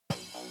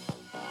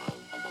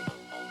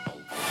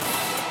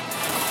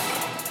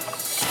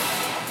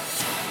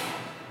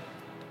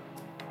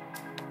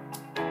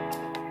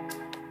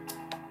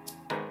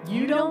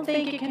don't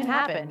think it can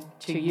happen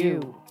to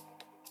you.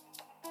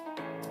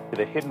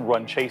 The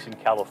hit-and-run chase in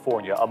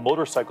California, a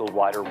motorcycle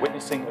rider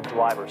witnessing a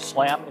driver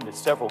slam into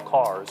several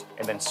cars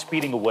and then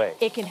speeding away.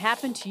 It can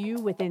happen to you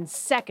within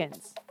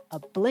seconds, a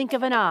blink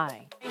of an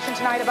eye.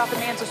 Tonight about the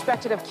man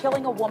suspected of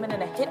killing a woman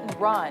in a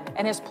hit-and-run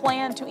and his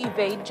plan to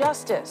evade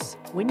justice.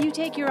 When you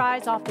take your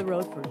eyes off the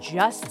road for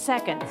just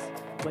seconds,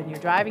 when you're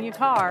driving your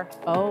car,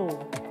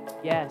 oh,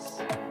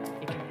 yes,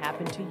 it can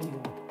happen to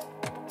you.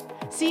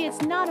 See,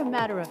 it's not a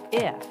matter of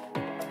if,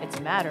 it's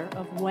a matter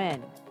of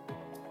when.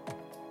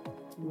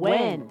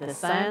 When the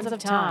sands of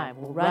time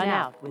will run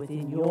out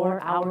within your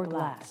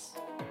hourglass.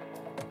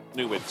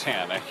 New at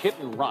 10, a hit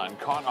and run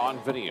caught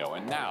on video,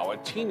 and now a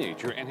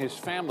teenager and his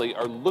family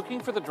are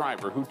looking for the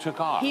driver who took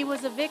off. He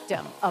was a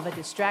victim of a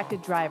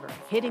distracted driver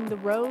hitting the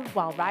road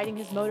while riding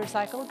his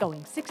motorcycle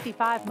going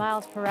 65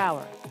 miles per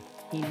hour.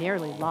 He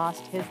nearly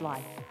lost his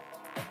life.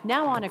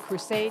 Now on a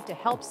crusade to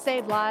help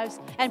save lives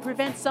and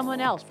prevent someone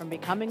else from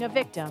becoming a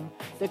victim,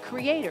 the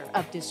creator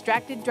of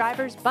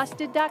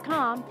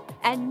DistractedDriversBusted.com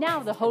and now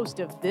the host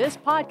of this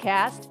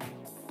podcast,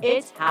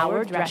 it's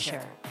Howard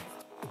Drescher.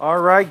 All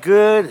right,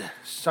 good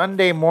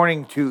Sunday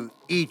morning to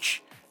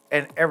each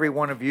and every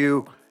one of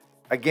you.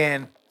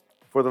 Again,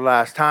 for the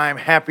last time,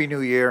 Happy New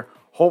Year.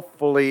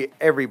 Hopefully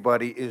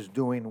everybody is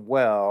doing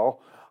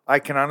well. I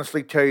can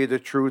honestly tell you the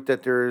truth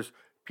that there's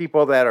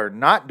people that are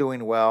not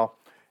doing well.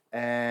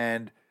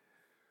 And,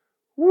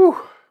 whew,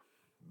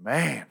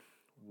 man,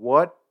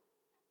 what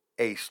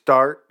a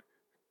start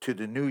to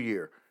the new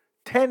year.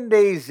 10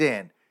 days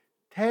in,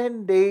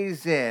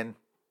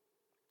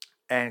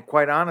 and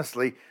quite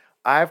honestly,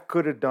 I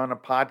could have done a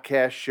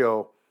podcast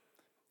show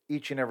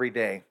each and every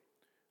day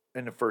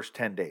in the first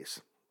 10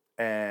 days.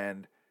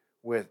 And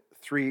with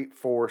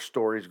 3-4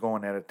 stories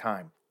going at a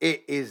time.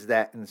 It is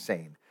that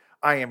insane.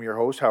 I am your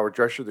host, Howard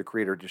Drescher, the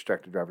creator of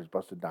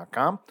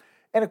DistractedDriversBusted.com.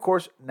 And, of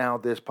course, now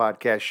this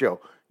podcast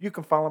show. You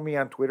can follow me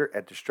on Twitter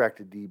at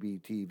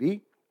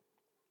DistractedDBTV,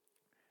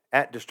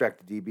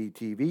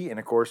 and,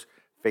 of course,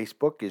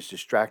 Facebook is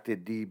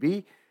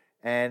DistractedDB.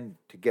 And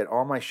to get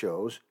all my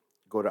shows,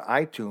 go to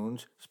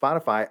iTunes,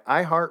 Spotify,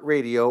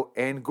 iHeartRadio,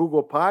 and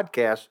Google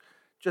Podcasts.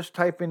 Just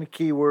type in the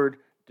keyword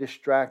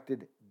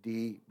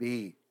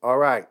DistractedDB. All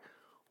right.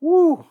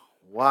 Woo!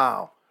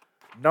 Wow.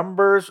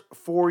 Numbers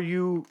for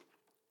you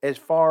as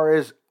far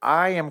as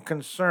I am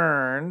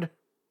concerned.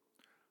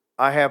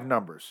 I have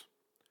numbers.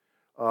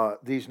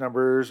 These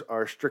numbers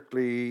are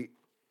strictly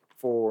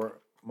for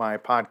my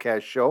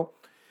podcast show.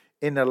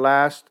 In the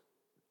last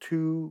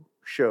 2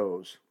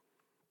 shows.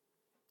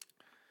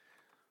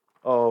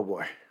 Oh,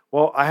 boy.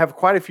 Well, I have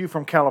quite a few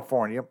from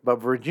California, but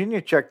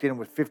Virginia checked in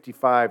with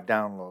 55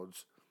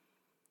 downloads.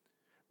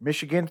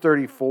 Michigan,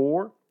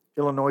 34.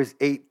 Illinois,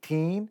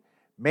 18.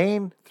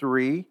 Maine,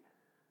 3.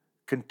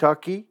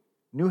 Kentucky,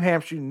 New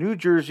Hampshire, New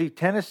Jersey,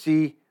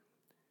 Tennessee,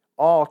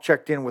 all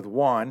checked in with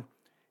 1.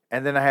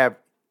 And then I have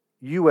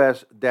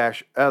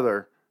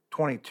US-other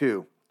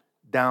 22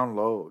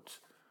 downloads.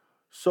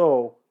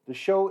 So the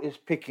show is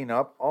picking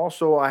up.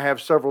 Also, I have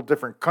several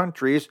different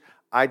countries.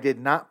 I did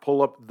not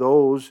pull up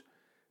those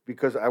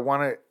because I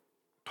want to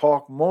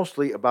talk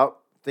mostly about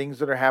things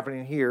that are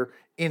happening here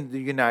in the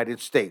United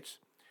States.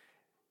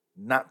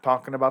 Not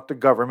talking about the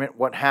government.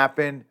 What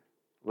happened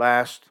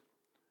last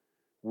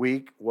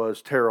week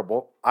was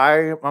terrible.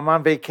 I'm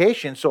on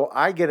vacation, so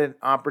I get an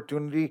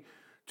opportunity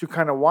to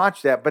kind of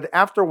watch that. But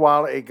after a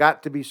while, it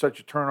got to be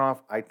such a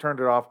turnoff, I turned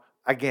it off.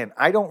 Again,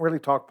 I don't really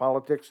talk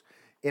politics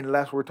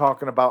unless we're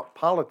talking about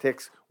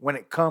politics when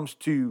it comes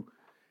to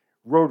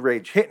road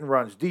rage, hit and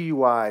runs,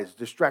 DUIs,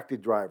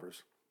 distracted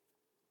drivers.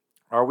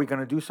 Are we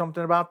going to do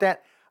something about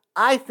that?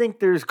 I think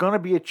there's going to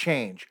be a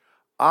change.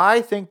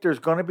 And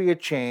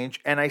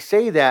I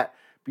say that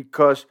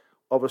because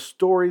of a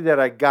story that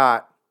I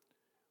got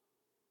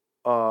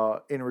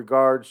in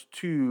regards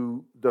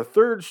to the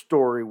third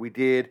story we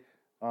did,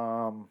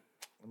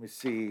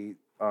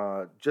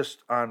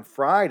 just on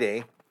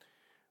Friday,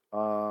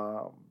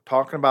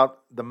 talking about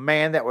the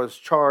man that was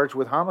charged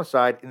with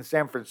homicide in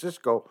San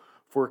Francisco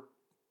for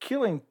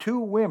killing 2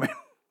 women.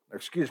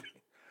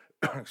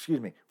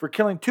 For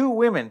killing 2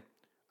 women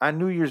on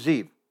New Year's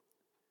Eve.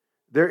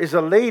 There is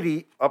a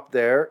lady up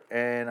there,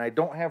 and I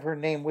don't have her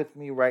name with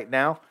me right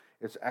now.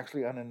 It's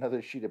actually on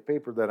another sheet of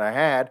paper that I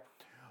had.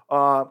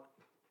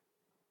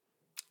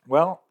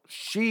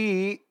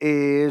 She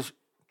is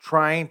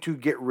trying to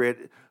get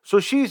rid. So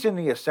she's in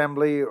the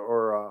assembly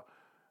or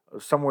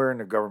somewhere in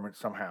the government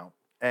somehow.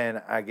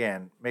 And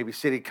again, maybe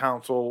city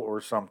council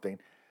or something.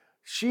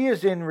 She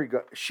is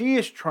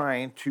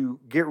trying to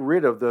get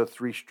rid of the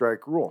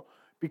 3-strike rule.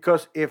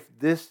 Because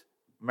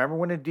remember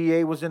when the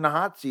DA was in the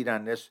hot seat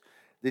on this,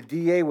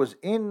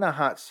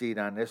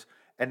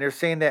 and they're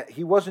saying that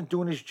he wasn't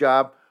doing his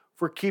job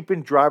for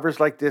keeping drivers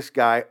like this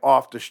guy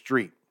off the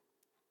street.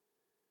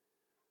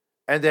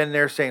 And then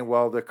they're saying,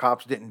 well, the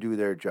cops didn't do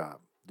their job.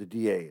 The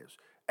DA is.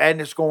 And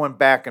it's going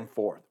back and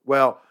forth.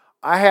 Well,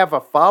 I have a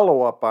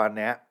follow-up on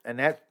that, and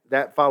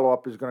that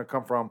follow-up is going to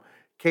come from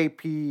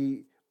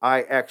KPIX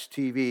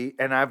TV,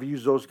 and I've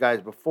used those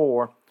guys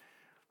before.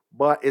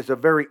 but it's a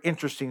very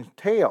interesting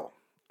tale.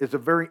 It's a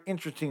very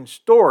interesting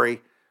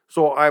story.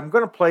 So I'm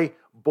going to play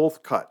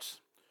both cuts.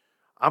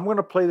 I'm going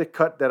to play the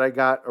cut that I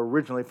got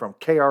originally from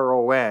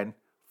KRON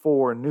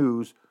 4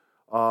 News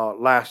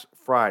last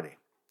Friday.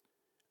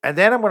 And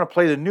then I'm going to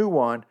play the new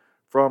one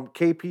from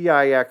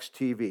KPIX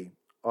TV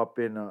up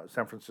in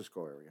San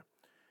Francisco area.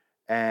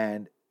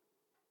 And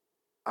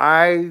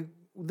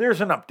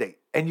there's an update.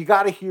 And you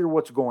got to hear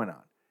what's going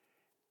on.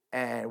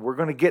 And we're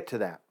going to get to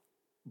that.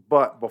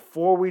 But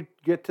before we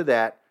get to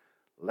that,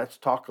 let's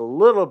talk a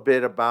little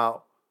bit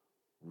about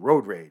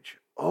road rage.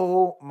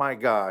 Oh my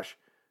gosh.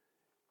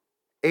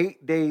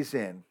 8 days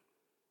in.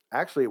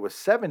 Actually, it was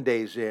 7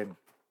 days in.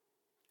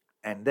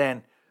 And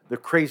then the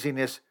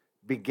craziness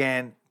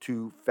began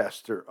to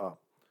fester up.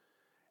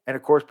 And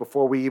of course,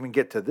 before we even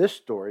get to this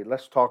story,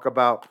 let's talk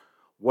about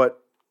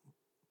what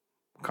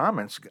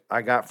comments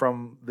I got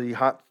from the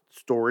hot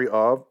story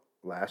of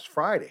last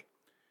Friday.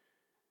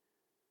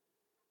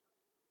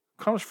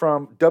 Comes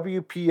from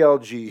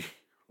WPLG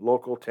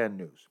Local 10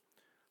 News.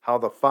 How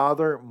the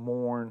father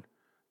mourned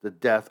the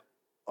death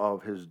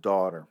of his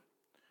daughter.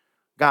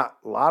 Got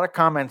a lot of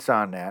comments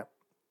on that.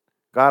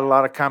 Got a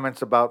lot of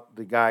comments about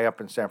the guy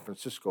up in San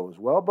Francisco as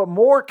well. But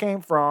more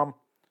came from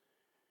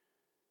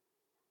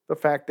the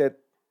fact that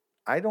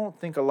I don't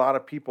think a lot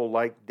of people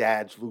like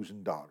dads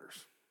losing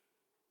daughters.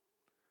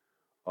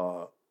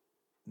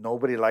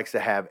 Nobody likes to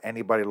have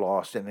anybody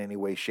lost in any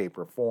way, shape,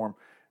 or form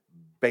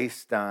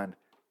based on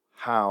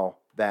how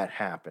that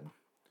happened.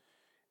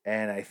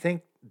 And I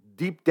think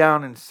deep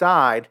down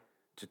inside,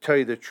 to tell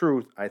you the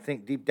truth, I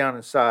think deep down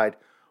inside,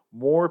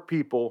 more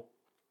people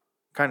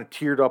kind of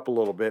teared up a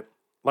little bit,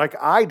 like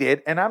I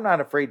did, and I'm not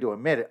afraid to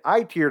admit it.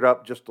 I teared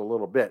up just a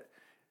little bit,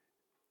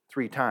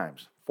 3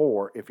 times,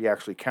 4 if you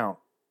actually count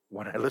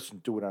when I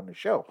listened to it on the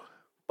show.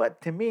 But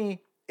to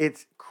me,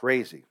 it's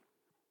crazy.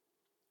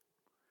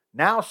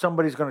 Now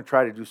somebody's going to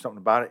try to do something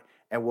about it,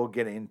 and we'll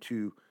get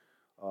into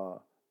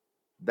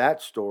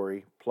that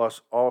story, plus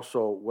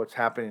also what's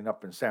happening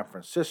up in San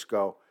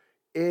Francisco.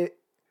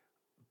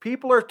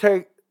 People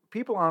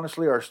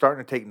honestly are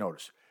starting to take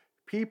notice.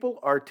 People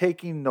are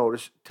taking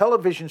notice.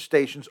 Television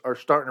stations are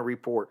starting to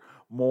report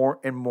more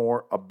and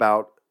more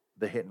about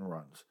the hit and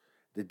runs,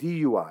 the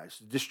DUIs,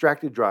 the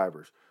distracted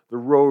drivers, the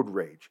road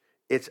rage.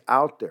 It's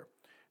out there.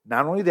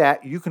 Not only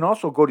that, you can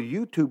also go to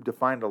YouTube to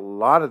find a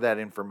lot of that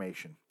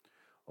information.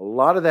 A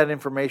lot of that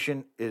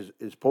information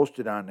is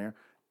posted on there.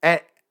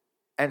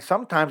 And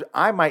sometimes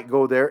I might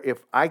go there.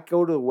 If I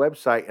go to the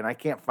website and I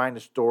can't find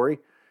a story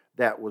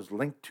that was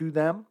linked to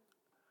them,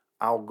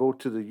 I'll go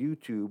to the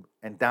YouTube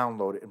and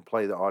download it and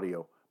play the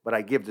audio. But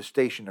I give the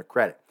station a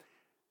credit.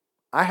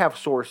 I have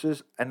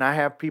sources and I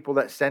have people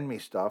that send me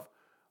stuff.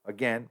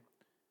 Again,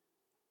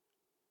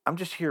 I'm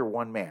just here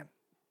one man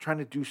trying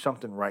to do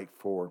something right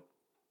for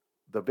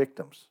the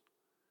victims.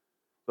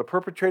 The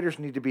perpetrators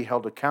need to be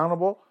held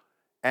accountable.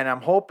 And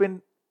I'm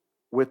hoping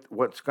with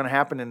what's going to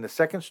happen in the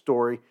second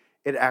story,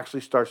 it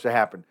actually starts to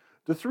happen.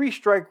 The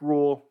 3-strike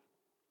rule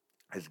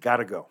has got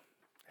to go.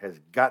 Has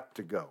got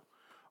to go.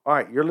 All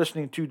right, you're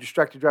listening to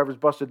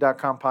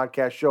DistractedDriversBusted.com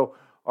podcast show.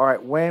 All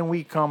right, when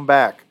we come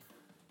back,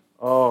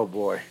 oh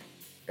boy,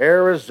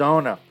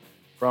 Arizona,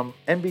 from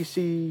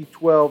NBC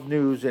 12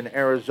 News in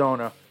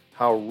Arizona,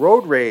 how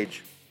road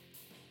rage,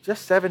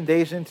 just 7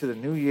 days into the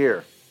new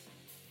year.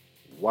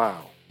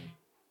 Wow.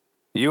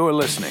 You're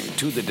listening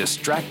to the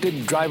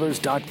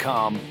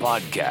DistractedDrivers.com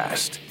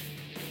podcast.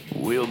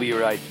 We'll be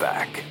right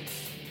back.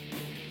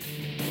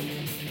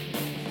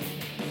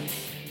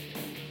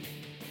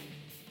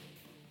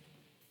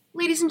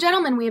 Ladies and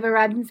gentlemen, we have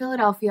arrived in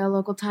Philadelphia.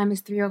 Local time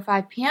is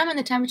 3:05 p.m. and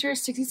the temperature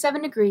is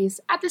 67 degrees.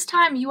 At this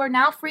time, you are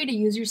now free to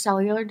use your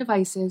cellular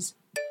devices.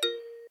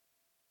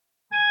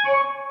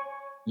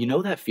 You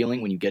know that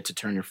feeling when you get to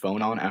turn your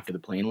phone on after the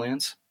plane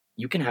lands?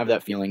 You can have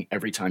that feeling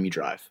every time you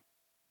drive.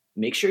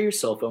 Make sure your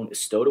cell phone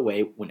is stowed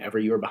away whenever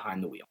you are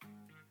behind the wheel.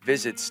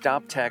 Visit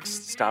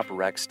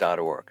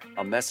StopTextStopWrecks.org,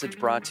 a message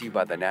brought to you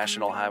by the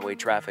National Highway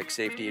Traffic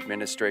Safety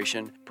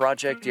Administration,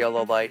 Project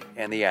Yellow Light,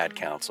 and the Ad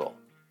Council.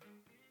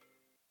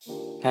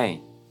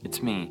 Hey,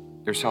 it's me,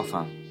 your cell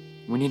phone.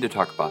 We need to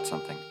talk about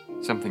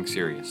something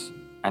serious.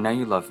 I know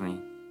you love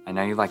me, I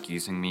know you like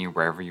using me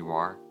wherever you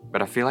are,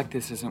 but I feel like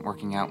this isn't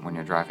working out when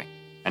you're driving.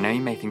 I know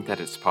you may think that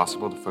it's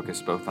possible to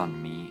focus both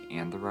on me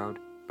and the road,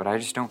 but I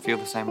just don't feel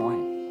the same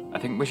way. I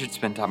think we should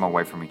spend time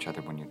away from each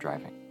other when you're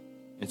driving.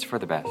 It's for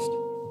the best.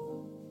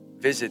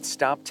 Visit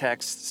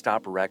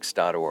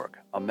StopTextStopWrecks.org,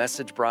 a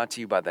message brought to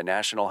you by the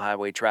National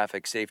Highway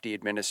Traffic Safety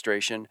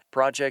Administration,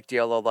 Project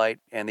Yellow Light,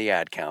 and the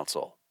Ad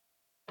Council.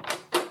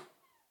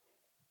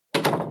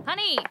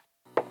 Honey!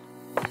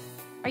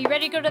 Are you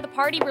ready to go to the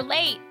party? We're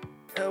late.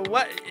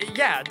 What?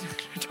 Yeah,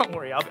 don't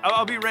worry.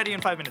 I'll be ready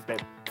in 5 minutes,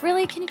 babe.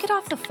 Really? Can you get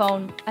off the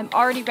phone? I'm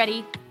already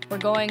ready. We're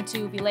going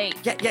to be late.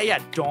 Yeah.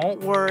 Don't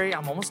worry.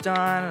 I'm almost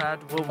done.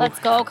 Let's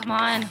go. Come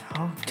on.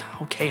 Oh,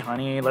 okay,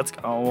 honey. Let's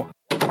go.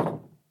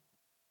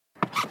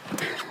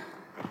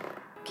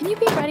 Can you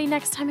be ready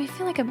next time? I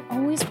feel like I'm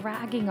always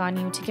ragging on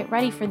you to get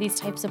ready for these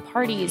types of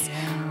parties.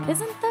 Yeah.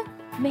 Isn't the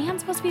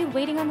man's supposed to be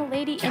waiting on the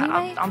lady Yeah,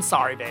 anyway? I'm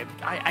sorry, babe.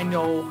 I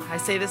know I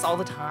say this all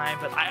the time,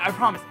 but I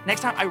promise. Next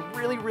time, I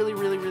really, really,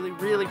 really, really,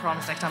 really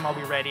promise next time I'll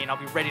be ready, and I'll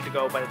be ready to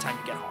go by the time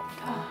you get home.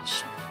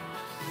 Gosh.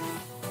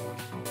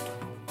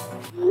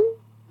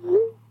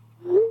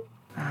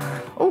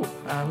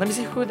 Let me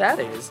see who that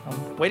is.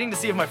 I'm waiting to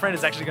see if my friend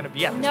is actually going to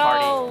be at this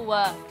party.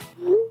 No!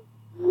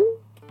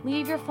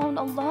 Leave your phone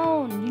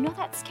alone. You know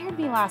that scared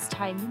me last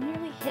time. You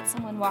nearly hit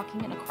someone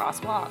walking in a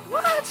crosswalk.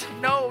 What?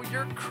 No,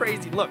 you're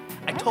crazy. Look,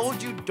 I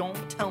told you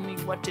don't tell me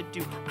what to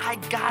do. I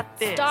got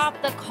this. Stop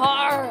the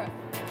car!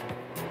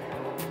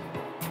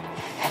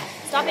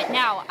 Stop it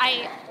now.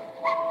 I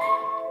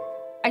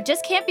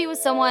just can't be with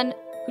someone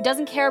who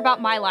doesn't care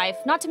about my life,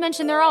 not to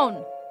mention their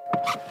own.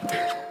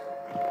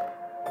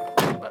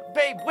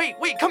 Babe,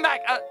 wait, come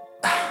back.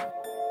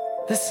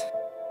 This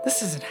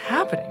isn't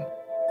happening,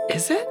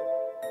 is it?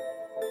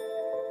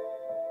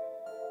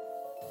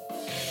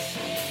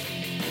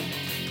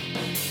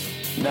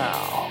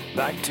 Now,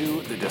 back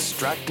to the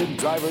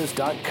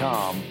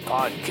DistractedDrivers.com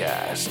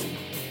podcast.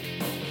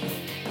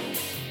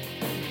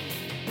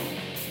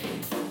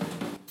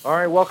 All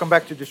right, welcome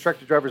back to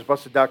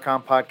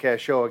DistractedDriversBusted.com podcast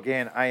show.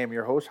 Again, I am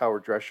your host,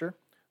 Howard Drescher,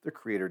 the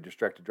creator of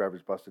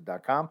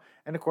DistractedDriversBusted.com,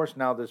 and of course,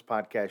 now this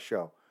podcast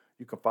show.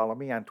 You can follow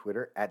me on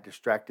Twitter at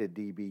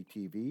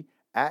DistractedDBTV,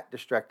 at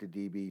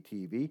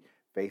DistractedDBTV,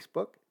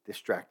 Facebook,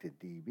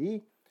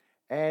 DistractedDB,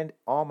 and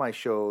all my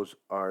shows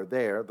are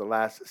there the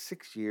last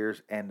 6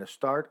 years and the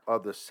start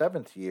of the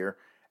 7th year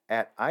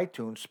at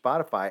iTunes,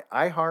 Spotify,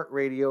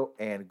 iHeartRadio,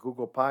 and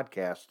Google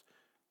Podcasts.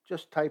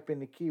 Just type in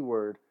the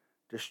keyword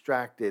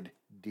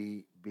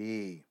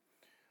DistractedDB.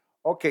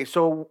 Okay,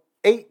 so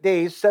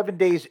 7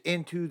 days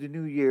into the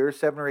new year,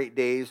 7 or 8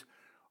 days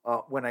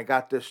when I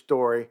got this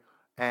story,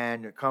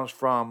 and it comes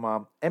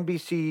from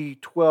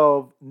NBC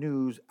 12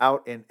 News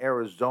out in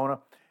Arizona,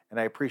 and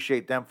I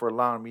appreciate them for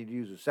allowing me to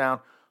use the sound.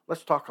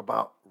 Let's talk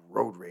about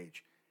road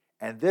rage.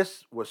 And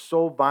this was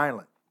so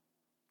violent.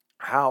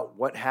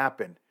 What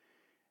happened?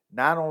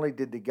 Not only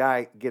did the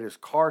guy get his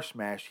car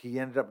smashed, he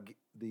ended up,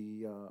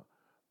 the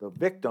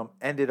victim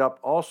ended up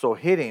also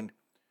hitting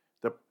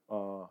the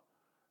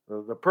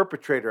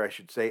perpetrator, I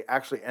should say,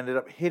 actually ended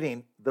up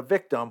hitting the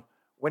victim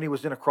when he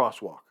was in a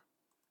crosswalk.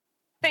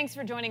 Thanks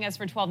for joining us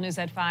for 12 News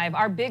at 5.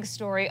 Our big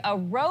story, a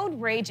road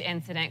rage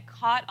incident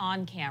caught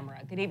on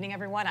camera. Good evening,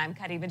 everyone. I'm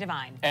Kadiva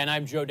Devine. And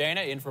I'm Joe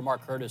Dana, in for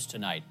Mark Curtis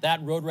tonight.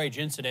 That road rage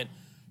incident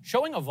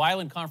showing a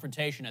violent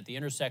confrontation at the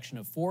intersection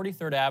of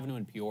 43rd Avenue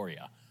and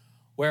Peoria,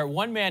 where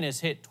one man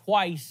is hit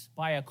twice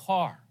by a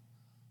car.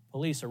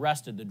 Police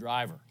arrested the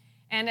driver.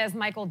 And as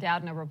Michael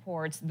Doudna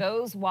reports,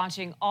 those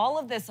watching all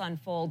of this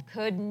unfold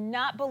could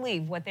not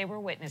believe what they were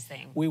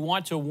witnessing. We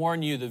want to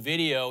warn you, the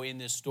video in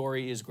this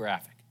story is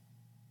graphic.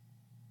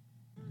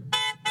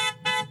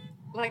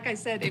 Like I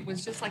said, it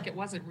was just like it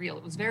wasn't real.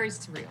 It was very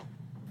surreal.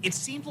 It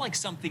seemed like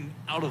something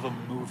out of a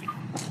movie.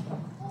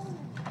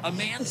 A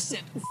man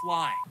sent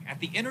flying at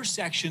the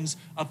intersections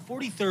of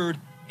 43rd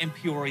and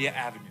Peoria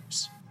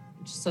Avenues.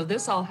 So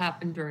this all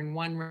happened during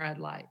one red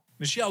light.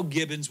 Michelle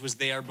Gibbons was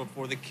there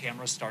before the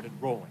camera started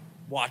rolling,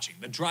 watching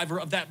the driver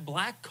of that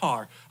black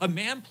car, a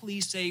man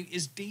police say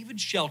is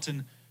David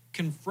Shelton,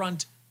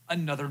 confront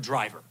another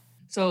driver.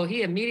 So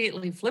he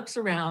immediately flips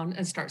around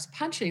and starts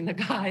punching the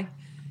guy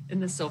in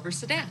the silver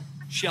sedan.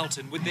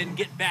 Shelton would then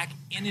get back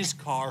in his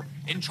car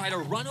and try to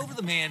run over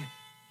the man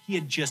he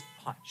had just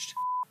punched.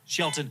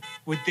 Shelton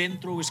would then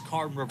throw his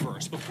car in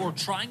reverse before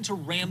trying to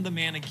ram the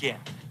man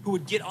again, who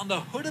would get on the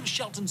hood of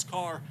Shelton's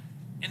car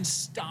and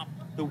stop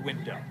the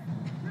window.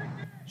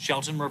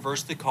 Shelton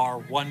reversed the car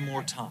one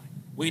more time,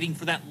 waiting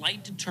for that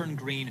light to turn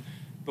green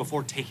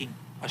before taking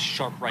a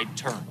sharp right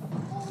turn.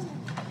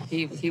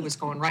 He was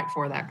going right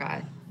for that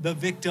guy. The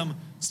victim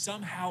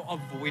somehow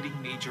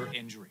avoiding major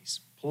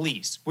injuries.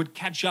 Police would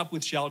catch up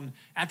with Shelton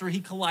after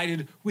he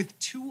collided with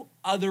two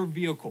other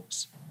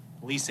vehicles.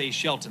 Police say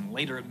Shelton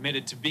later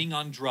admitted to being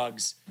on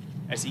drugs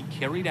as he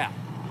carried out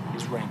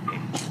his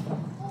rampage.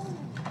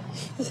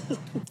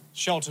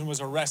 Shelton was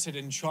arrested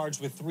and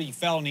charged with 3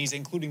 felonies,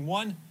 including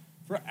one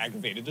for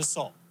aggravated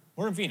assault.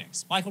 We're in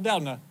Phoenix. Michael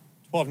Doudna,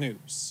 12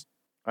 News.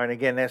 All right,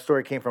 again, that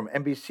story came from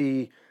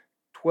NBC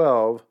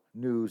 12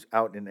 News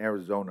out in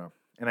Arizona.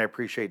 And I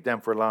appreciate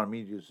them for allowing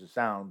me to use the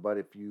sound. But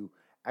if you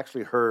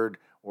actually heard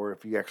or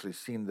if you actually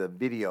seen the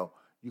video,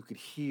 you could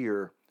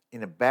hear in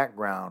the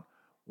background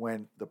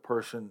when the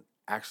person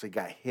actually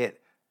got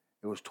hit.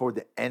 It was toward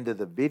the end of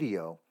the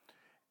video.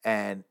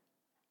 And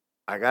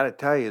I got to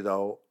tell you,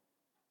 though,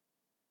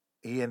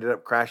 he ended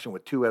up crashing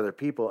with 2 other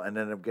people and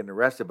ended up getting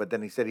arrested. But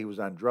then he said he was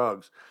on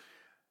drugs.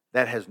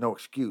 That has no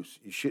excuse.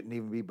 You shouldn't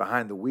even be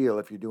behind the wheel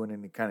if you're doing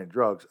any kind of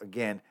drugs.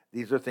 Again,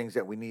 these are things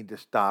that we need to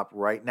stop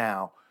right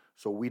now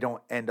so we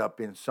don't end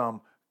up in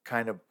some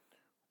kind of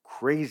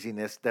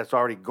craziness that's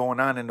already going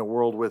on in the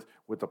world with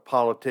the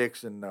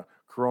politics and the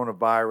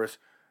coronavirus.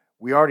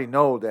 We already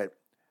know that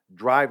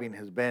driving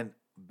has been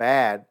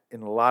bad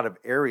in a lot of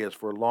areas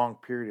for a long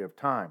period of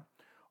time.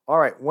 All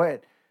right,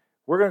 we're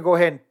going to go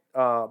ahead and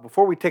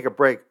before we take a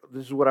break,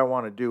 this is what I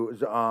want to do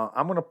is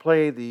I'm going to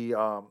play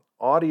the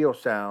audio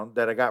sound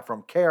that I got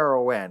from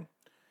KRON.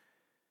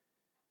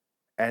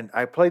 And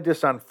I played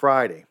this on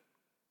Friday.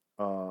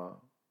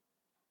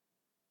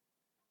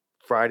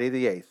 Friday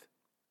the 8th.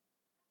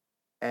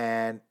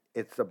 And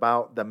it's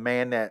about the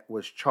man that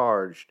was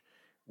charged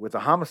with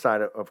a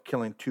homicide of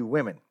killing 2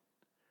 women.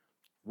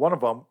 One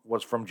of them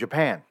was from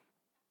Japan.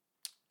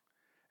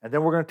 And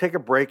then we're going to take a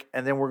break,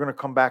 and then we're going to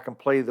come back and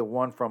play the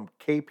one from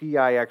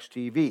KPIX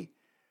TV.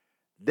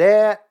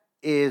 That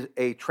is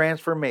a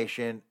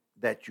transformation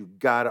that you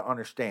got to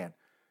understand,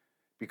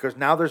 because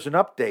now there's an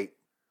update.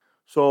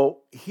 So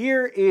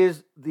here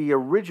is the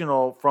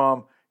original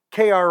from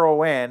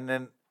KRON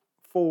and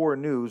 4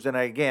 News. And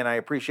again, I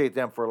appreciate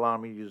them for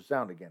allowing me to use the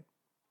sound again.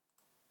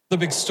 The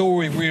big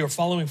story we are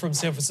following from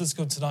San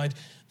Francisco tonight,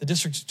 the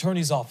district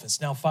attorney's office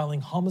now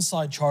filing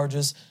homicide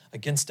charges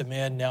against a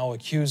man now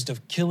accused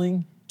of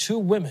killing 2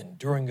 women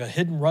during a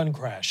hit-and-run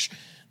crash.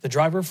 The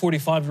driver,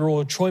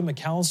 45-year-old Troy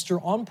McAllister,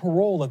 on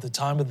parole at the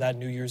time of that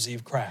New Year's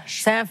Eve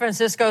crash. San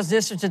Francisco's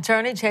district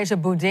attorney, Chesa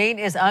Boudin,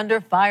 is under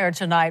fire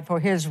tonight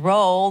for his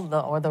role,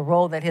 the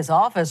role that his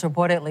office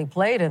reportedly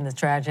played in the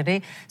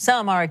tragedy.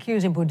 Some are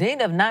accusing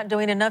Boudin of not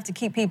doing enough to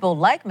keep people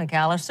like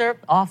McAllister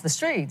off the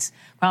streets.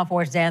 Crown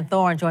 4's Dan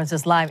Thorne joins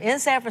us live in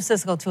San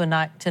Francisco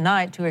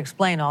tonight to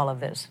explain all of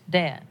this.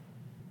 Dan.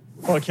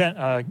 Well,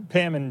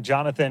 Pam and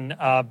Jonathan,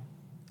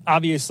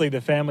 obviously,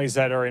 the families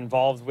that are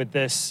involved with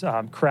this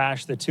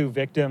crash, the 2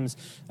 victims,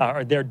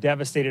 they're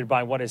devastated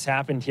by what has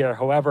happened here.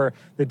 However,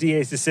 the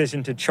DA's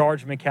decision to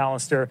charge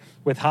McAllister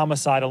with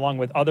homicide along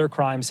with other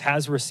crimes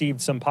has received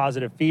some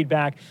positive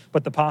feedback,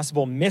 but the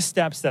possible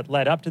missteps that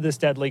led up to this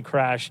deadly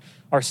crash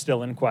are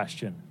still in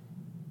question.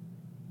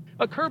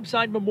 A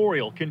curbside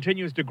memorial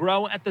continues to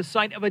grow at the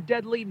site of a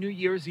deadly New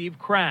Year's Eve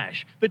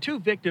crash. The 2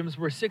 victims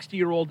were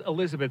 60-year-old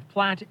Elizabeth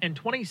Platt and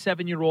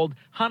 27-year-old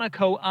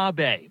Hanako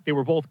Abe. They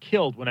were both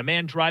killed when a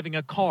man driving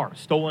a car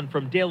stolen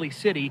from Daly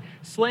City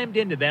slammed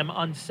into them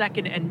on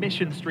 2nd and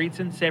Mission Streets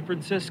in San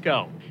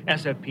Francisco.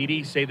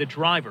 SFPD say the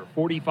driver,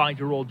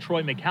 45-year-old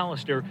Troy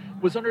McAllister,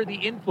 was under the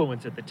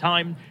influence at the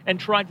time and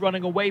tried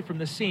running away from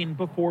the scene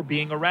before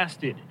being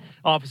arrested.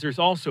 Officers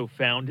also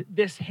found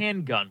this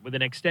handgun with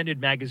an extended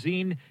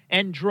magazine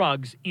and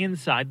drugs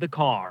inside the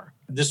car.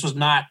 This was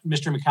not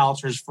Mr.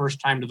 McAllister's first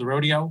time to the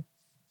rodeo.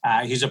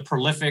 He's a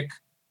prolific,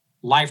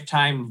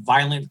 lifetime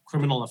violent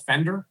criminal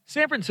offender.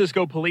 San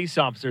Francisco Police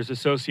Officers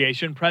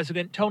Association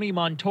President Tony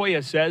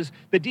Montoya says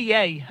the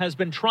DA has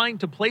been trying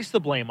to place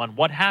the blame on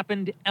what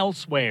happened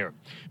elsewhere.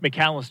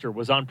 McAllister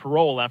was on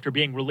parole after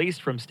being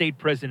released from state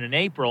prison in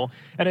April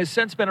and has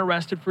since been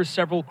arrested for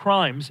several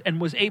crimes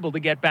and was able to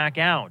get back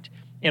out.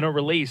 In a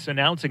release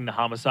announcing the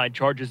homicide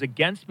charges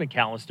against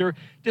McAllister,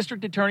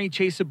 District Attorney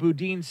Chesa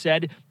Boudin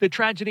said the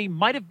tragedy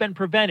might have been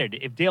prevented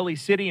if Daly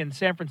City and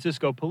San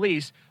Francisco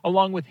police,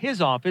 along with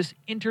his office,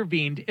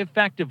 intervened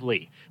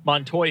effectively.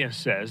 Montoya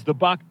says the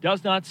buck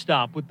does not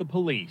stop with the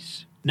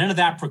police. None of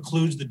that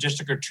precludes the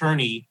district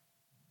attorney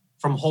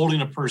from holding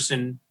a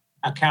person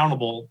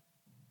accountable.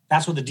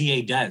 That's what the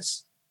DA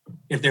does.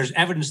 If there's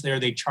evidence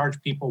there, they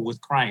charge people with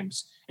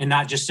crimes and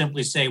not just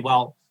simply say,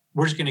 well,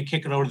 we're just going to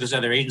kick it over to this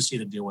other agency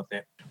to deal with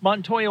it.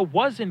 Montoya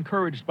was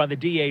encouraged by the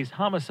DA's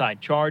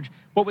homicide charge,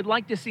 but would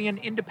like to see an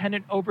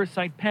independent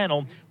oversight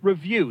panel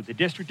review the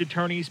district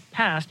attorney's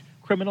past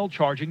criminal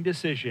charging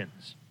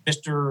decisions.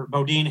 Mr.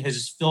 Boudin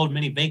has filled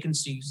many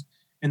vacancies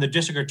in the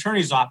district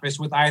attorney's office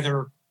with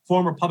either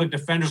former public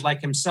defenders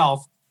like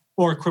himself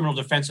or criminal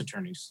defense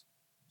attorneys.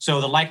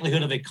 So the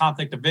likelihood of a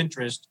conflict of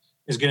interest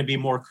is going to be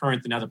more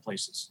current than other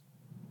places.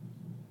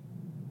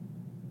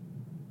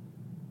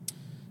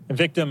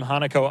 Victim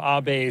Hanako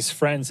Abe's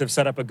friends have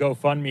set up a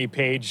GoFundMe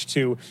page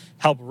to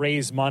help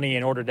raise money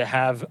in order to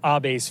have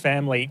Abe's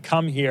family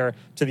come here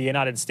to the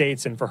United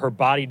States and for her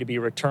body to be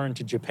returned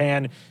to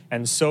Japan.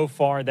 And so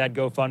far, that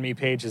GoFundMe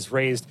page has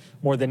raised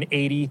more than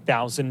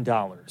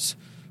 $80,000.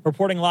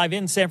 Reporting live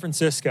in San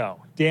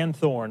Francisco, Dan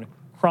Thorne,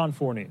 Crown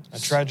 4 News. A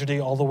tragedy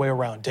all the way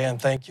around. Dan,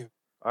 thank you.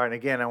 All right, and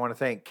again, I want to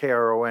thank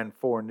KRON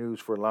 4 News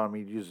for allowing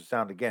me to use the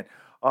sound again.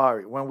 All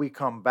right, when we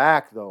come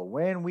back,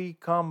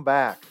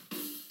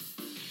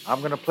 I'm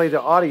going to play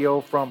the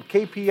audio from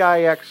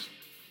KPIX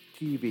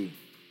TV.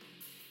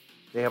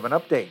 They have an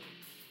update,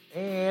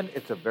 and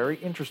it's a very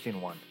interesting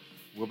one.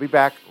 We'll be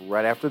back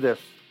right after this.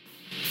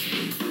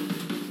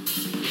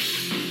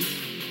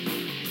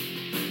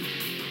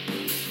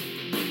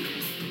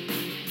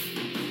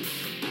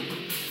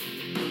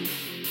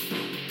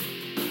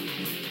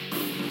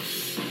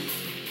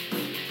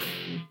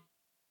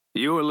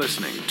 You're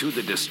listening to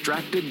the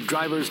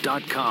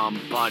DistractedDrivers.com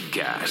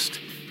podcast.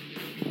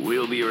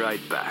 We'll be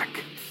right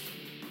back.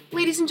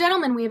 Ladies and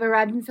gentlemen, we have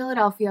arrived in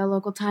Philadelphia.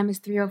 Local time is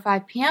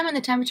 3:05 p.m. and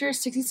the temperature is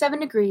 67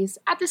 degrees.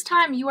 At this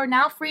time, you are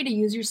now free to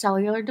use your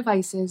cellular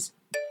devices.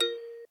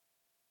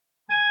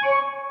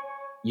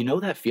 You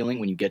know that feeling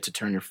when you get to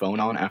turn your phone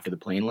on after the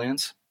plane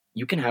lands?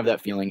 You can have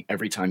that feeling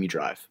every time you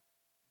drive.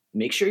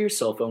 Make sure your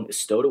cell phone is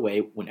stowed away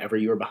whenever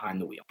you are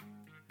behind the wheel.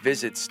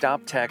 Visit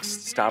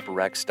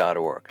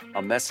StopTextStopWrecks.org.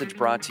 A message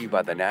brought to you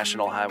by the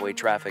National Highway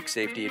Traffic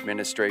Safety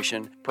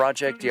Administration,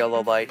 Project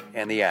Yellow Light,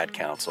 and the Ad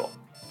Council.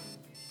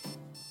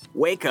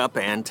 Wake up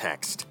and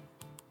text.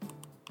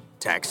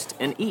 Text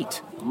and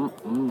eat.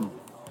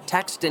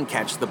 Text and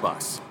catch the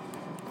bus.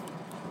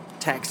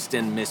 Text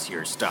and miss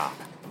your stop.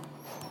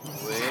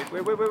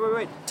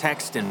 Wait.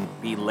 Text and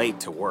be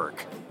late to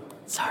work.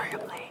 Sorry,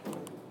 I'm late.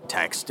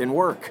 Text and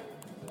work.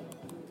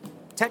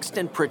 Text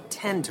and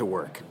pretend to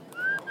work.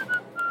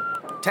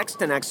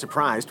 Text and act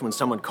surprised when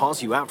someone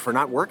calls you out for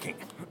not working.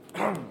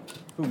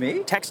 Who,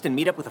 me? Text and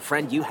meet up with a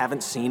friend you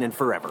haven't seen in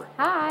forever.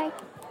 Hi.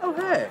 Oh,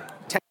 hey.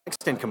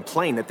 Text and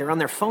complain that they're on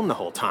their phone the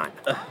whole time.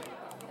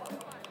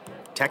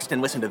 Text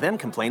and listen to them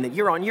complain that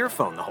you're on your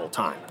phone the whole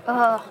time.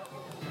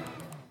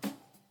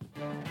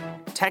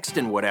 Text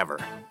and whatever.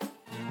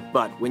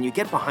 But when you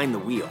get behind the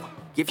wheel,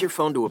 give your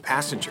phone to a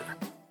passenger.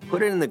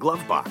 Put it in the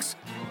glove box.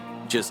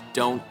 Just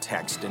don't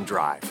text and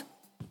drive.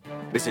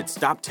 Visit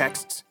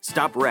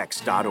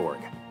StopTextsStopWrecks.org.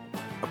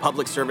 A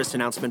public service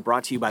announcement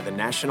brought to you by the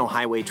National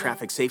Highway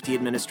Traffic Safety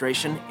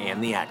Administration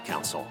and the Ad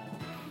Council.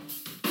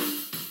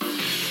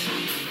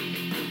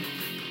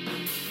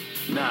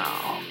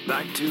 Now,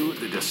 back to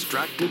the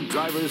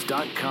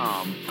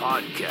DistractedDrivers.com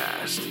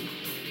podcast.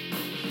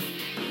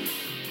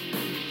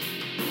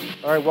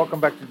 All right, welcome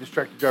back to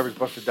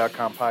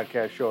DistractedDriversBusted.com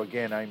podcast show.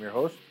 Again, I'm your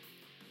host,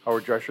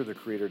 Howard Drescher, the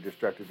creator of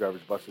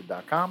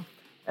DistractedDriversBusted.com,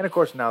 and of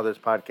course now this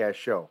podcast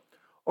show.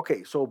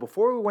 Okay, so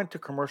before we went to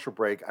commercial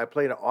break, I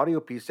played an audio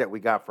piece that we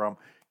got from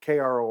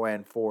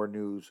KRON 4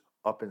 News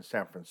up in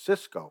San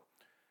Francisco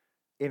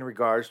in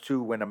regards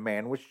to when a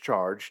man was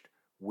charged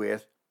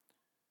with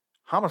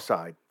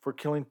homicide for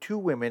killing 2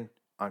 women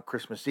on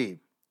Christmas Eve.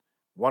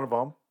 One of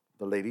them,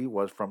 the lady,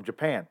 was from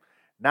Japan.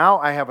 Now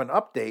I have an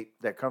update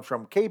that comes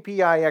from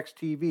KPIX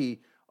TV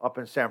up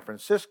in San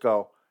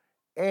Francisco,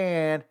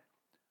 and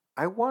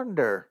I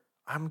wonder,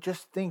 I'm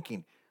just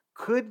thinking,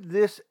 could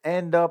this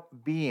end up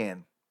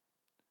being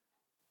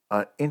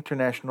an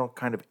international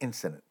kind of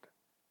incident?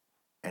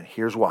 And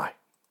here's why.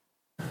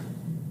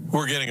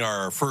 We're getting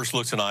our first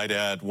look tonight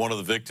at one of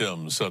the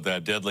victims of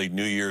that deadly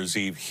New Year's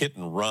Eve hit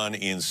and run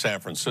in San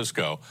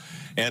Francisco.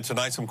 And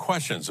tonight, some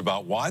questions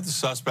about why the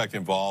suspect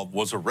involved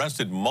was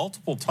arrested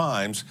multiple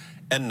times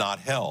and not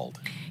held.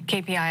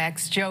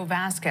 KPIX Joe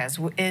Vasquez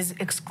is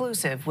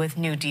exclusive with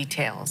new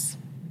details.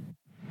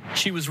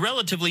 She was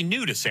relatively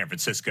new to San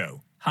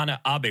Francisco.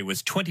 Hana Abe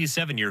was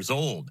 27 years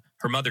old.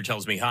 Her mother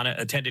tells me Hana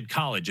attended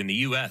college in the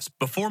U.S.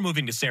 before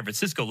moving to San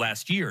Francisco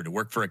last year to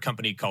work for a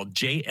company called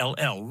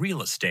JLL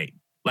Real Estate.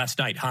 Last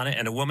night, Hana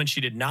and a woman she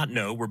did not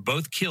know were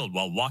both killed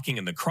while walking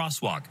in the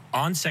crosswalk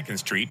on 2nd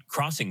Street,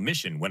 crossing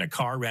Mission, when a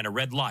car ran a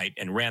red light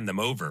and ran them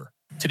over.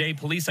 Today,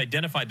 police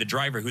identified the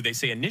driver, who they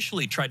say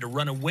initially tried to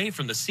run away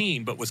from the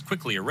scene but was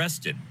quickly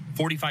arrested.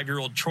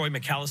 45-year-old Troy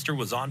McAllister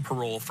was on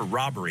parole for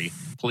robbery.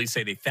 Police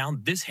say they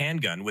found this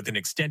handgun with an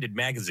extended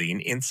magazine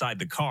inside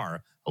the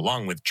car,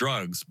 along with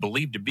drugs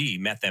believed to be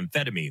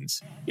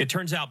methamphetamines. It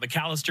turns out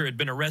McAllister had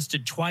been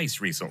arrested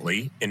twice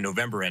recently, in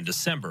November and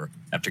December,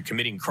 after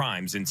committing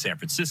crimes in San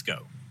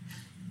Francisco.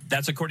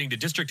 That's according to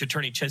District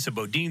Attorney Chesa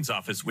Bodin's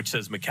office, which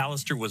says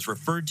McAllister was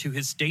referred to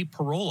his state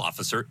parole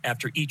officer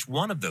after each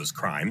one of those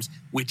crimes,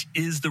 which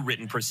is the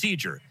written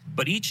procedure.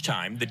 But each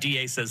time, the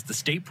DA says the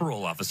state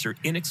parole officer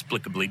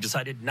inexplicably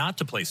decided not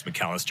to place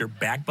McAllister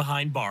back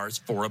behind bars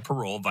for a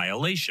parole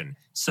violation,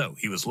 so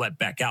he was let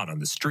back out on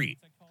the street.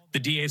 The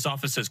DA's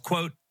office says,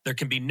 quote, "There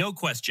can be no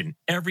question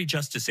every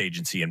justice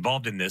agency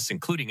involved in this,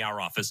 including our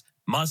office,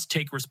 must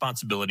take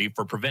responsibility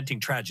for preventing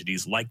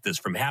tragedies like this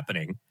from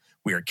happening.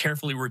 We are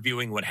carefully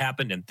reviewing what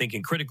happened and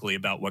thinking critically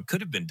about what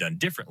could have been done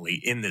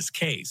differently in this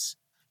case."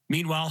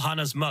 Meanwhile,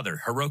 Hana's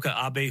mother, Hiroka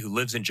Abe, who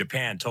lives in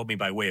Japan, told me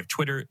by way of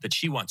Twitter that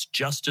she wants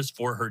justice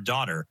for her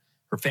daughter.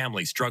 Her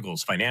family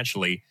struggles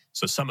financially,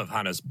 so some of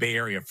Hana's Bay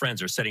Area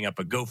friends are setting up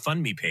a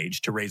GoFundMe page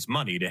to raise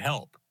money to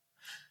help.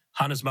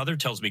 Hana's mother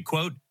tells me,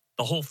 quote,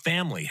 "The whole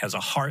family has a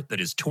heart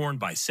that is torn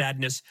by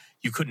sadness.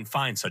 You couldn't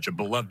find such a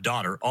beloved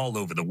daughter all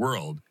over the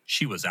world.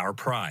 She was our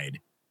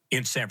pride."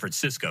 In San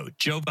Francisco,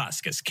 Joe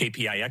Vasquez,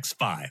 KPIX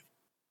 5.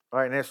 All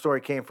right, and that story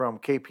came from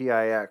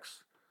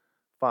KPIX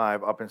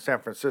 5 up in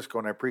San Francisco,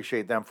 and I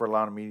appreciate them for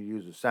allowing me to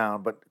use the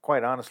sound. But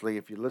quite honestly,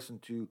 if you listen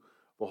to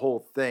the whole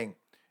thing,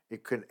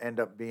 it could end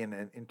up being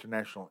an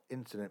international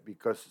incident,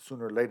 because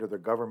sooner or later the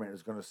government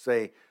is going to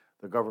say,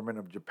 the government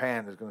of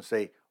Japan is going to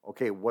say,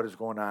 okay, what is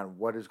going on?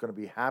 What is going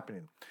to be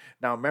happening?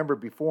 Now, remember,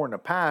 before in the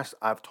past,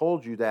 I've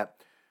told you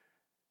that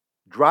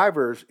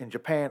drivers in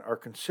Japan are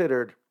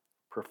considered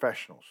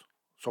professionals.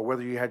 So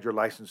whether you had your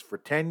license for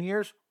 10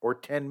 years or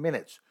 10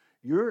 minutes,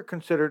 you're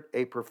considered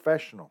a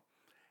professional.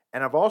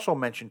 And I've also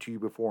mentioned to you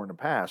before in the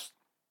past,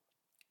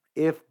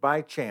 if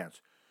by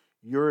chance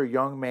you're a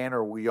young man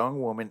or a young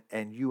woman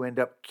and you end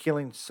up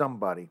killing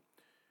somebody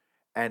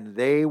and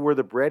they were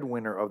the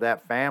breadwinner of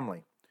that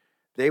family,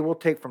 they will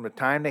take from the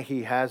time that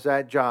he has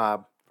that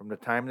job, from the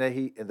time that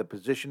he, in the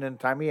position and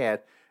the time he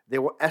had, they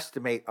will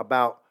estimate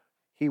about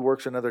he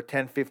works another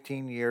 10,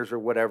 15 years or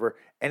whatever,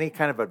 any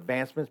kind of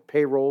advancements,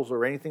 payrolls,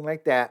 or anything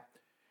like that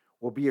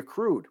will be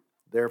accrued.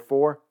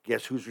 Therefore,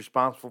 guess who's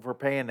responsible for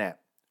paying that?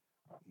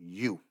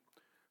 You.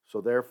 So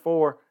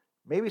therefore,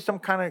 maybe some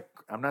kind of,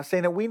 I'm not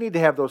saying that we need to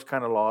have those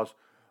kind of laws,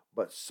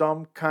 but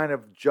some kind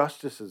of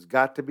justice has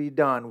got to be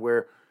done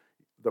where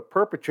the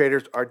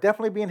perpetrators are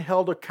definitely being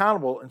held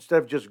accountable instead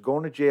of just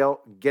going to jail,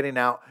 getting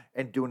out,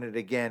 and doing it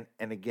again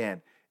and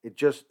again. It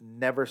just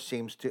never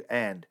seems to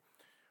end.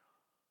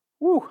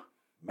 Woo,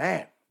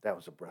 man, that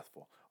was a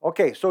breathful.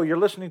 Okay, so you're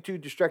listening to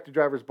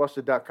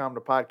DistractedDriversBusted.com,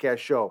 the podcast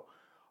show.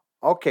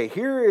 Okay,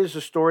 here is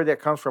a story that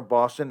comes from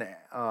Boston,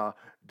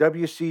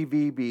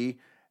 WCVB,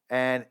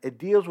 and it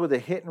deals with a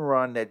hit and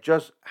run that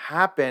just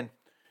happened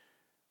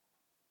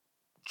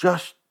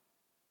just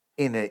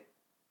in a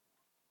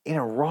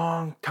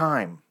wrong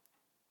time,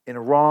 in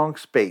a wrong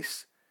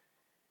space.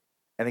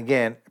 And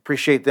again,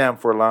 appreciate them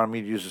for allowing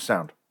me to use the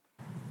sound.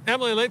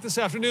 Emily, late this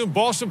afternoon,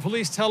 Boston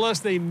police tell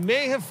us they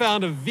may have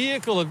found a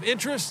vehicle of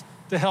interest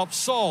to help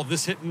solve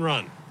this hit and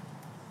run.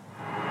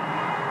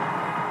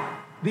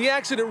 The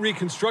accident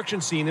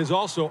reconstruction scene is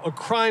also a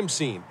crime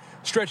scene,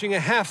 stretching a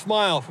half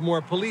mile from where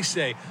police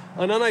say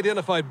an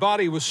unidentified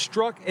body was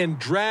struck and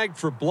dragged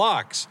for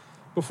blocks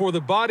before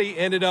the body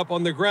ended up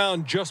on the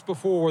ground just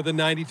before the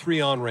 93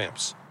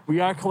 on-ramps.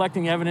 We are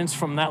collecting evidence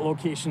from that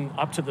location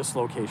up to this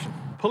location.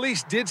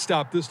 Police did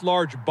stop this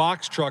large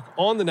box truck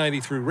on the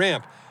 93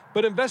 ramp,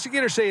 but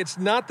investigators say it's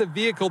not the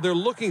vehicle they're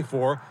looking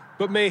for,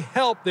 but may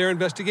help their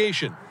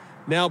investigation.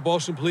 Now,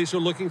 Boston police are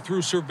looking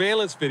through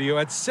surveillance video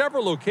at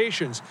several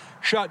locations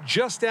shot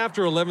just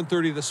after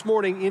 11:30 this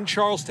morning in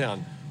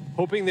Charlestown,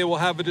 hoping they will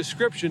have a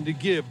description to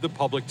give the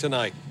public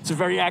tonight. It's a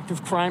very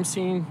active crime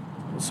scene,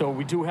 so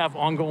we do have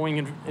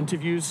ongoing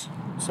interviews,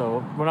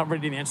 so we're not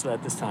ready to answer that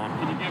at this time.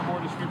 Can you get more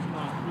description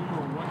on who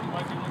or what you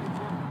might be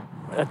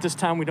looking for? At this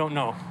time, we don't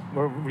know.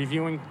 We're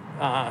reviewing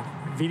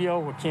video,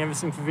 we're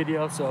canvassing for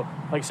video, so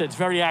like I said, it's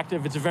very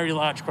active, it's a very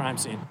large crime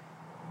scene.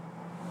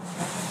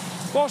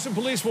 Boston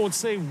police won't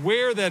say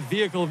where that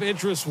vehicle of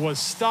interest was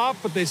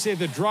stopped, but they say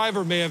the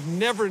driver may have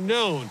never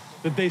known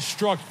that they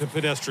struck the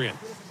pedestrian.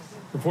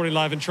 Reporting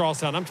live in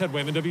Charlestown, I'm Ted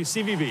Wayman,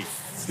 WCVB,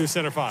 News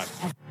Center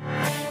 5.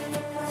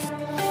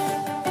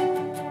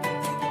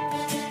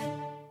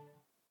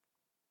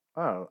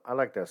 Oh, I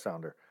like that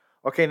sounder.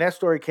 Okay, and that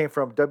story came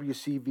from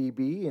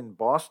WCVB in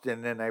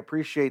Boston, and I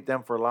appreciate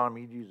them for allowing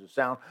me to use the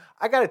sound.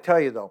 I got to tell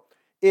you, though,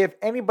 if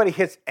anybody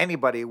hits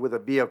anybody with a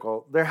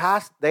vehicle, they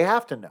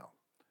have to know.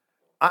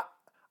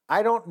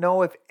 I don't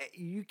know if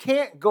you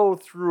can't go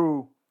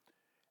through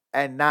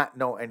and not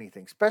know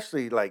anything,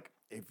 especially like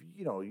if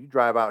you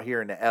drive out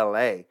here into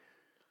LA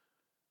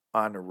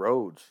on the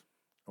roads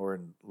or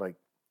like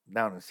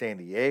down in San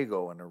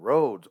Diego on the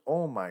roads.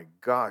 Oh my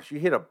gosh, you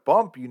hit a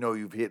bump,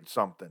 you've hit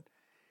something.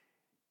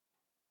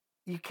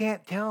 You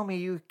can't tell me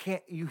you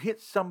hit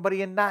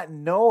somebody and not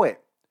know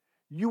it.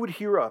 You would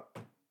hear a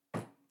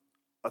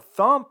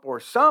thump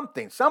or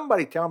something.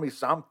 Somebody tell me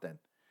something.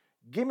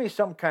 Give me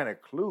some kind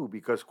of clue,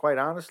 because quite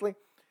honestly,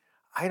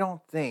 I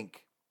don't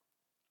think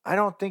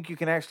you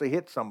can actually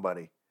hit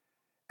somebody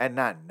and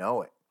not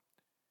know it.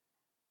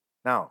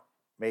 Now,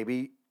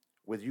 maybe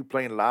with you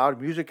playing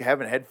loud music,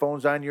 having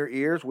headphones on your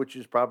ears, which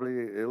is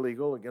probably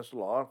illegal against the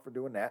law for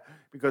doing that,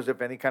 because if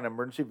any kind of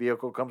emergency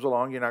vehicle comes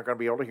along, you're not going to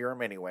be able to hear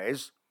them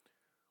anyways.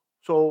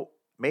 So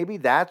maybe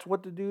that's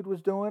what the dude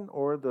was doing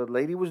or the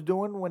lady was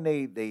doing when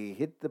they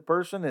hit the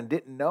person and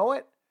didn't know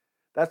it.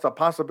 That's a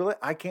possibility.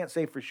 I can't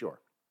say for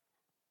sure.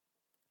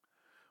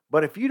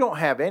 But if you don't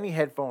have any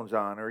headphones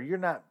on or you're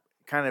not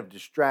kind of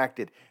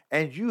distracted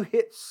and you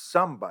hit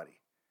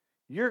somebody,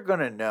 you're going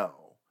to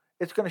know.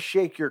 It's going to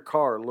shake your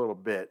car a little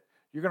bit.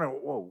 You're going to,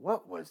 whoa,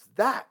 what was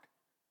that?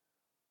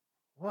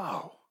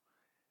 Whoa.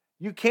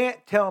 You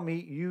can't tell me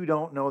you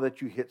don't know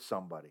that you hit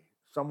somebody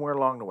somewhere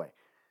along the way.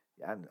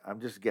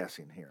 I'm just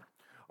guessing here.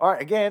 All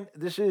right, again,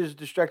 this is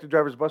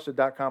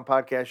DistractedDriversBusted.com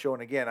podcast show.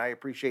 And again, I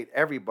appreciate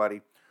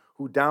everybody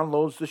who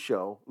downloads the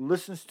show,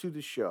 listens to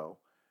the show,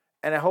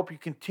 and I hope you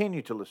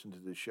continue to listen to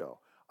this show.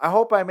 I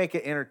hope I make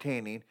it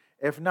entertaining,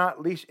 if not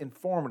at least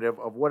informative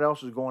of what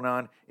else is going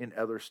on in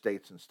other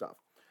states and stuff.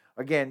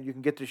 Again, you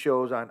can get the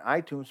shows on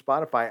iTunes,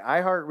 Spotify,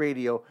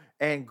 iHeartRadio,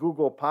 and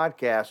Google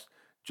Podcasts.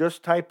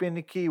 Just type in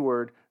the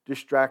keyword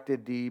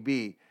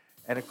DistractedDB.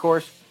 And of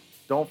course,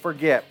 don't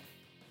forget,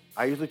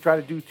 I usually try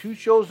to do 2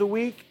 shows a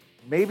week.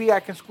 Maybe I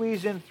can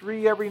squeeze in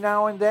 3 every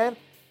now and then.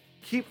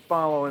 Keep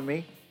following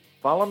me.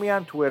 Follow me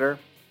on Twitter.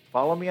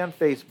 Follow me on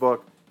Facebook.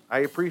 I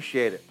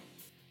appreciate it.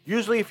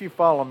 Usually if you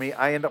follow me,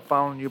 I end up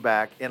following you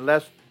back,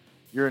 unless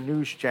you're a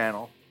news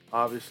channel,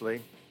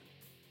 obviously,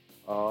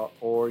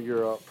 or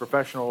you're a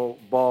professional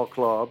ball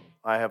club.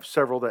 I have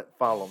several that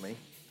follow me,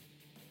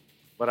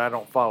 but I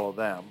don't follow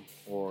them,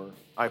 or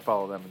I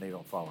follow them and they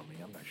don't follow me.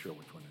 I'm not sure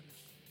which one it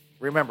is.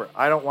 Remember,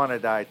 I don't want to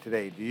die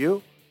today. Do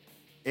you?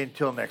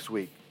 Until next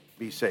week,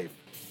 be safe.